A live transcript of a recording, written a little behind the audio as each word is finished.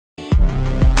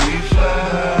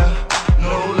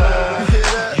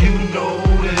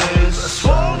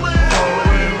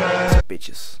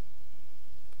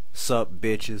Sup,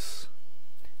 bitches?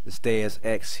 It's Deus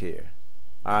X here.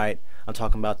 Alright, I'm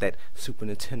talking about that Super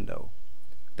Nintendo.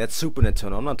 That Super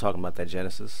Nintendo, I'm not talking about that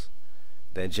Genesis.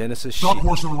 That Genesis shit. Stop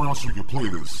horsing around so you can play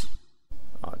this.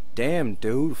 Oh, damn,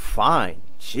 dude. Fine.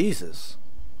 Jesus.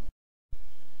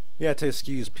 You have to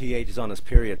excuse PH, he's on his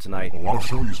period tonight. Oh, I'll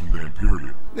show you some damn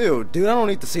period. Dude, I don't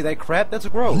need to see that crap. That's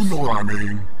gross. You know what I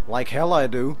mean. Like hell I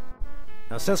do.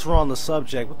 Now, since we're on the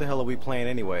subject, what the hell are we playing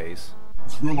anyways?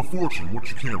 It's Wheel of Fortune. What,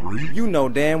 you can't read? You know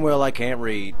damn well I can't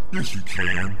read. Yes, you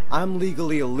can. I'm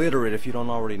legally illiterate if you don't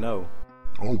already know.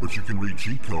 Oh, but you can read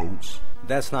cheat codes.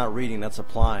 That's not reading, that's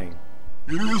applying.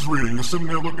 It is reading. You're sitting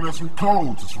there looking at some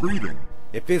codes. It's reading.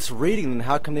 If it's reading, then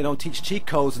how come they don't teach cheat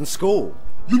codes in school?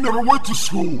 You never went to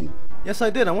school. Yes,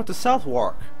 I did. I went to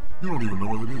Southwark. You don't even know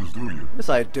what it is, do you? Yes,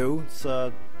 I do. It's,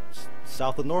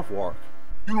 south of Northwark.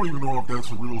 You don't even know if that's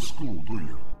a real school, do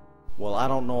you? Well, I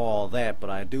don't know all that, but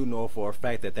I do know for a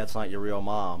fact that that's not your real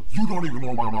mom. You don't even know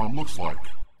what my mom looks like.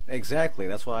 Exactly.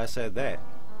 That's why I said that.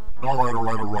 Alright,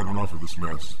 enough of this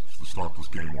mess. Let's start this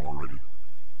game already.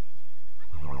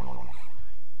 I'm gonna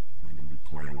be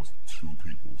playing with two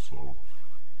people, so...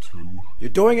 two... You're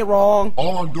doing it wrong!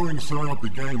 All I'm doing is setting up the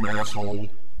game, asshole.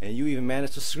 And you even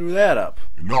managed to screw that up.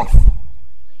 Enough!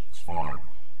 It's fine.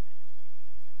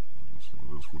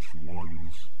 Let's which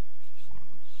ones...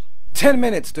 10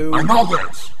 minutes, dude! I know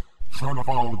that! I'm trying to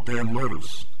follow the damn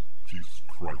letters. Jesus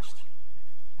Christ.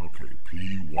 Okay,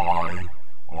 P-Y-R-A-M-I-D-H-E-A-D.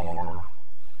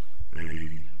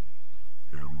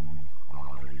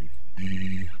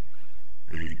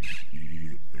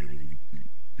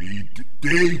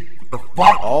 What the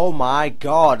fuck? Oh my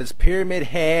god, it's pyramid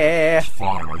hair! It's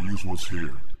fine, I use what's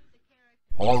here.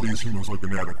 All these humans look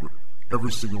inadequate.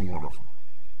 Every single one of them.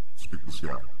 Speak this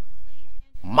guy.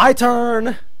 My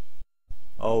turn!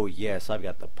 Oh yes, I've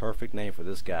got the perfect name for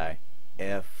this guy.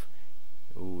 F-U-C-K.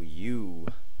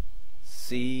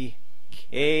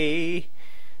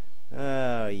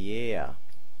 Oh yeah.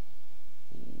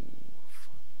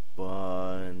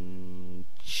 Bunch.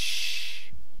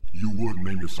 You wouldn't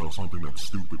name yourself something that's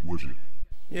stupid, would you?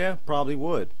 Yeah, probably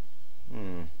would.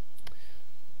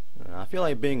 I feel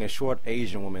like being a short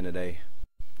Asian woman today.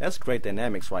 That's great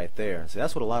dynamics right there. See,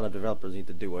 that's what a lot of developers need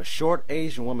to do. A short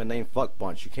Asian woman named Fuck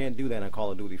Bunch. You can't do that in Call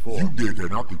of Duty 4. You did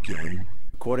that, not the game.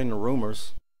 According to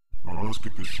rumors. Alright, let's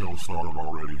get this show started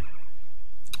already.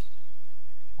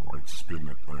 Alright, spin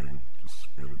that thing. Just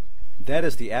spin it. That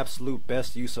is the absolute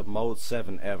best use of Mode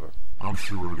 7 ever. I'm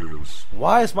sure it is.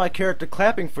 Why is my character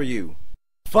clapping for you?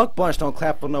 Fuck Bunch don't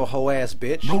clap for no hoe-ass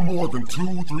bitch. No more than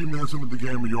 2-3 minutes into the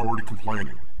game and you're already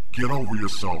complaining. Get over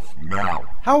yourself, now.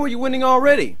 How are you winning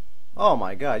already? Oh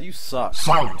my god, you suck.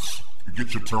 Silence! You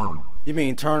get your turn. You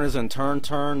mean turn as in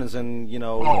turn as in, you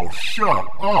know... Oh, shut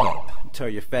up! Tell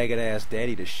your faggot-ass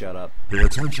daddy to shut up. Pay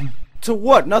attention. To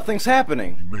what? Nothing's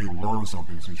happening. You may learn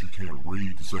something since you can't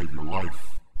read to save your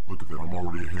life. Look at that, I'm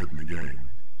already ahead in the game.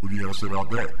 What do you gotta say about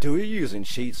that? Dude, you're using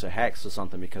cheats or hacks or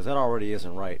something because that already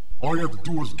isn't right. All you have to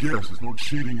do is guess. There's no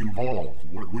cheating involved.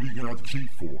 What are you gonna have to cheat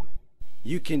for?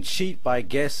 You can cheat by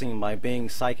guessing, by being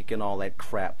psychic and all that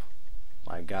crap.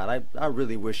 My god, I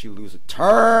really wish you lose a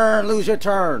turn! Lose your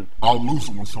turn! I'll lose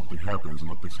it when something happens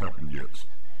and nothing's happened yet.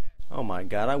 Oh my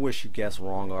god, I wish you guessed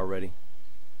wrong already.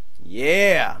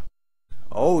 Yeah!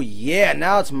 Oh yeah,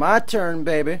 now it's my turn,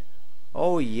 baby.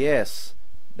 Oh yes.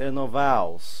 There's no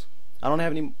vowels. I don't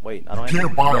have any... Wait, I don't have any... You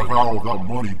can't buy a vowel without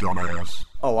money, dumbass.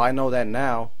 Oh, I know that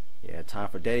now. Yeah, time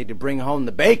for Daddy to bring home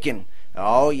the bacon.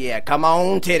 Oh yeah, come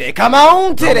on, titty, come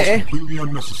on, titty! That was completely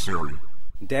unnecessary.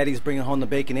 Daddy's bringing home the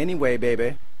bacon anyway,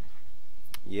 baby.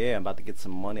 Yeah, I'm about to get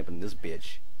some money up in this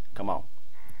bitch. Come on.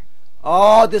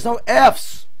 Oh, there's no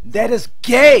F's! That is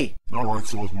gay! Alright,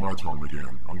 so it's my turn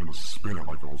again. I'm gonna spin it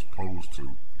like I was supposed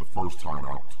to the first time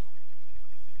out.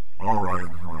 Alright,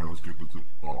 let's get this...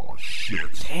 Oh,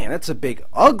 shit. Damn, that's a big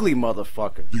ugly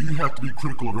motherfucker. Do you have to be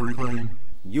critical of everything?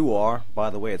 You are. By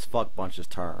the way, it's Fuck Bunch's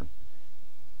turn.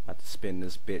 I have to spin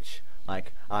this bitch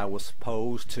like I was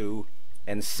supposed to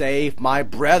and save my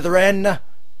brethren.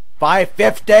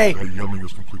 550. That yelling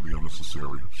is completely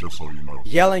unnecessary, just so you know.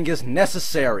 Yelling is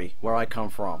necessary where I come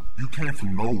from. You came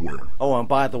from nowhere. Oh, and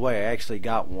by the way, I actually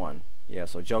got one. Yeah,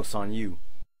 so joke's on you.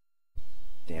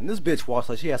 Damn, this bitch walks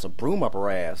like she has a broom up her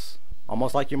ass.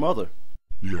 Almost like your mother.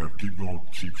 Yeah, keep going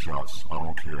with cheap shots. I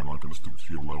don't care. I'm not gonna stoop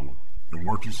to your level. And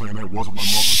weren't you saying that wasn't my mother?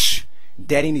 Shh!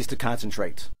 Daddy needs to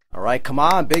concentrate. Alright, come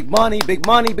on. Big money, big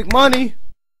money, big money.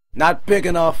 Not big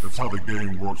enough. That's how the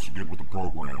game works to get with the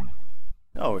program.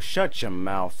 Oh, shut your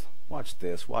mouth. Watch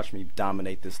this. Watch me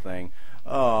dominate this thing.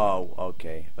 Oh,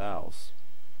 okay. Vowels.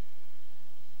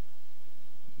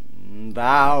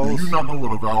 Vowels. Do you not know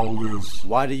what a vowel is?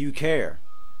 Why do you care?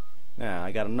 Nah,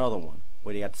 I got another one.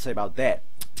 What do you got to say about that?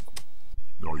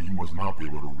 No, you must not be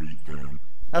able to read then.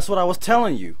 That's what I was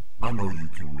telling you. I know you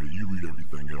can read. You read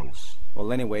everything else.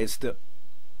 Well, anyway, it's still...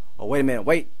 Oh, wait a minute.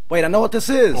 Wait, I know what this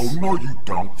is. Oh, no, you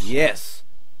don't. Yes.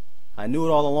 I knew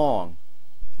it all along.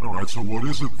 Alright, so what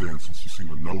is it then, since you seem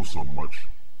to know so much?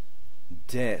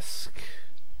 Desk.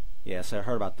 Yes, I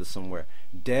heard about this somewhere.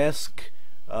 Desk,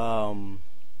 let's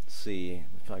see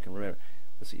if I can remember.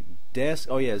 Let's see. Desk,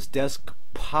 oh yeah, it's desk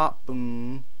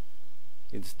poppin'.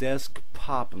 It's desk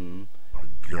poppin'. My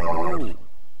God. Oh.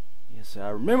 Yes, I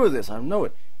remember this. I know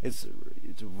it. It's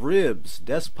ribs.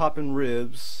 Desk poppin'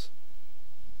 ribs.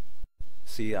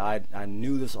 See, I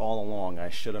knew this all along. I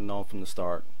should have known from the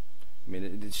start. I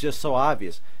mean, it's just so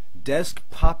obvious. Desk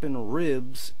poppin'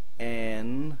 ribs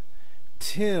and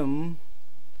Tim.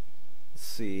 Let's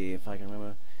see if I can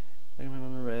remember. I can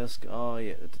remember the rest. Oh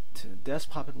yeah, Desk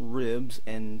poppin' ribs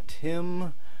and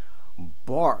Tim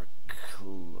Bark.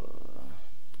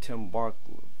 Tim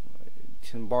Barklew.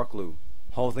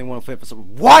 Whole thing went flip for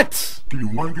some. What? Give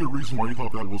me one good reason why you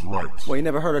thought that was right. Well, you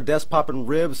never heard of Desk poppin'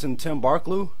 ribs and Tim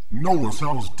Barklew? No, it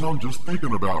sounds dumb just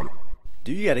thinking about it.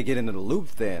 Dude, you gotta get into the loop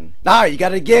then. Ah, you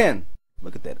got it again.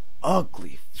 Look at that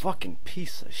ugly fucking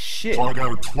piece of shit. So I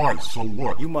got it twice, so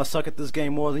what? You must suck at this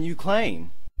game more than you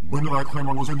claim. When did I claim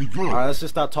I was any good? Alright, let's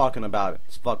just stop talking about it.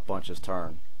 It's Fuck Bunch's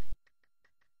turn.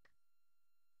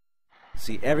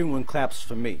 See, everyone claps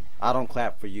for me. I don't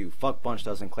clap for you. Fuck Bunch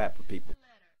doesn't clap for people.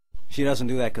 She doesn't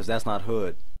do that because that's not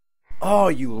hood. Oh,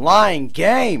 you lying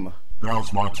game! Now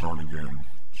it's my turn again.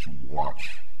 You watch.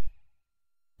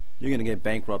 You're gonna get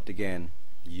bankrupt again.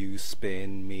 You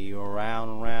spin me around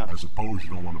and around. I suppose you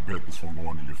don't want to bet this one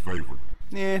going in your favor.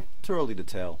 Yeah, too early to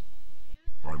tell.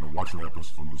 Alright, now watch what happens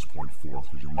from this point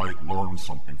forth, because you might learn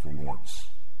something for once.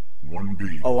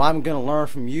 1B. Oh, I'm gonna learn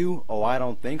from you? Oh, I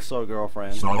don't think so,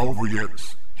 girlfriend. It's not over yet.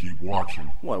 Keep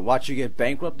watching. What, watch you get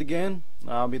bankrupt again?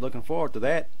 I'll be looking forward to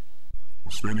that.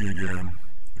 We're spinning again.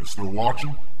 You're still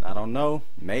watching? I don't know.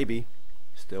 Maybe.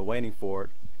 Still waiting for it.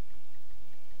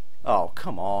 Oh,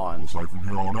 come on. Looks like from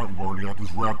here on out we've already got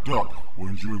this wrapped up.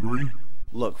 Wouldn't you agree?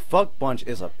 Look, Fuck Bunch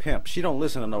is a pimp. She don't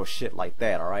listen to no shit like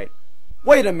that, alright?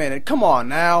 Wait a minute. Come on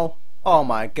now. Oh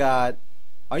my god.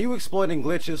 Are you exploiting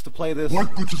glitches to play this?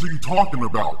 What glitches are you talking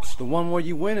about? The one where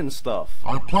you win and stuff.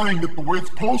 I'm playing it the way it's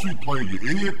supposed to be played, you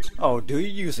idiot. Oh, dude,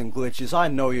 you're using glitches. I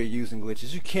know you're using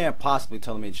glitches. You can't possibly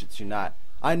tell me that you're not.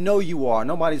 I know you are.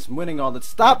 Nobody's winning all that.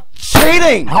 Stop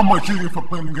cheating! How am I cheating for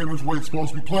playing the game this way it's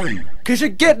supposed to be played? Cause you're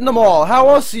getting them all. How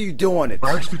else are you doing it?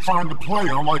 I'm actually trying to play,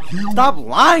 unlike you. Stop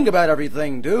lying about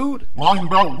everything, dude. Lying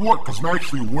about what? Cause I'm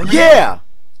actually winning? Yeah!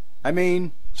 I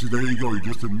mean... See, there you go. You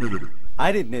just admitted it.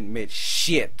 I didn't admit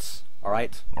shit.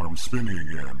 Alright? I'm spinning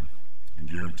again.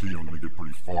 I guarantee you I'm gonna get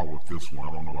pretty far with this one.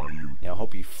 I don't know about you. Yeah, I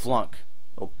hope you flunk.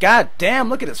 Oh, god damn,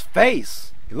 look at his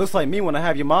face. He looks like me when I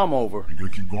have your mom over. You gonna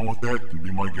keep going with that? Then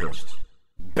be my guest.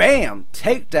 Bam!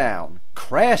 Takedown!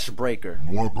 Crash breaker.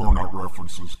 More Burnout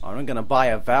references. I'm gonna buy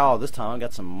a vowel. This time I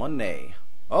got some money.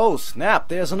 Oh, snap.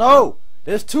 There's an O.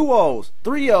 There's 2 O's.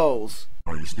 3 O's.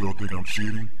 Oh, you still think I'm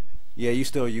cheating? Yeah, you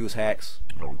still use hacks.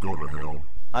 Oh, go to hell.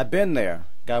 I've been there.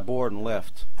 Got bored and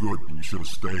left. Good, and you should have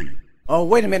stayed. Oh,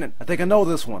 wait a minute. I think I know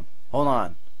this one. Hold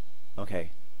on.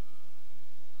 Okay.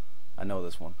 I know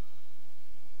this one.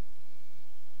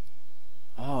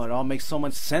 Oh, it all makes so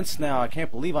much sense now. I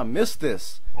can't believe I missed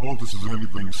this. I hope this isn't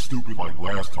anything stupid like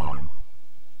last time.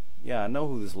 Yeah, I know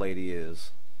who this lady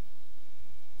is.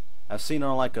 I've seen her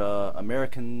on like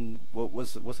American,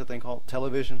 what's that thing called?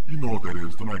 Television? You know what that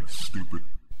is. Don't act stupid.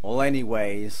 Well,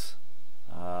 anyways,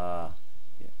 yeah.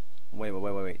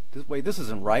 Wait, this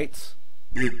isn't right.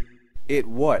 It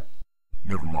what?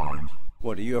 Never mind.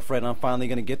 What, are you afraid I'm finally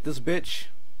gonna get this bitch?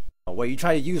 Oh, wait, you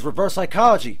try to use reverse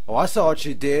psychology. Oh, I saw what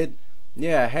you did.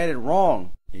 Yeah, I had it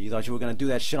wrong. You thought you were gonna do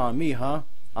that shit on me, huh?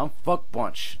 I'm Fuck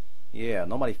Bunch. Yeah,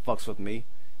 nobody fucks with me.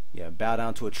 Yeah, bow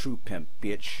down to a true pimp,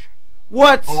 bitch.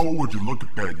 What? Oh, would you look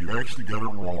at that? You actually got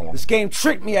it wrong. This game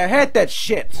tricked me. I had that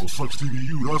shit. Well, sucks to be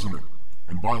you, doesn't it?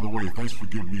 And by the way, thanks for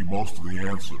giving me most of the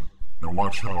answer. Now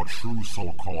watch how a true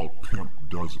so-called pimp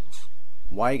does it.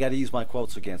 Why you gotta use my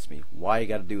quotes against me? Why you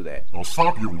gotta do that? Well,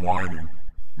 stop your whining.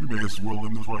 We may as well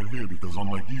end this right here because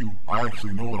unlike you, I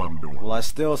actually know what I'm doing. Well, I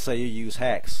still say you use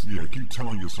hacks. Yeah, keep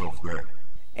telling yourself that.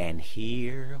 And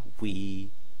here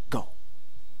we go.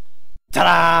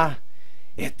 Ta-da!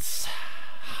 It's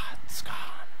gone.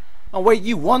 Oh, wait,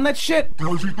 you won that shit? What the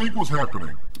hell did you think was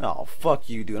happening? Oh, fuck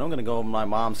you, dude. I'm gonna go to my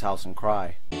mom's house and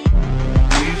cry.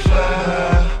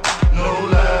 No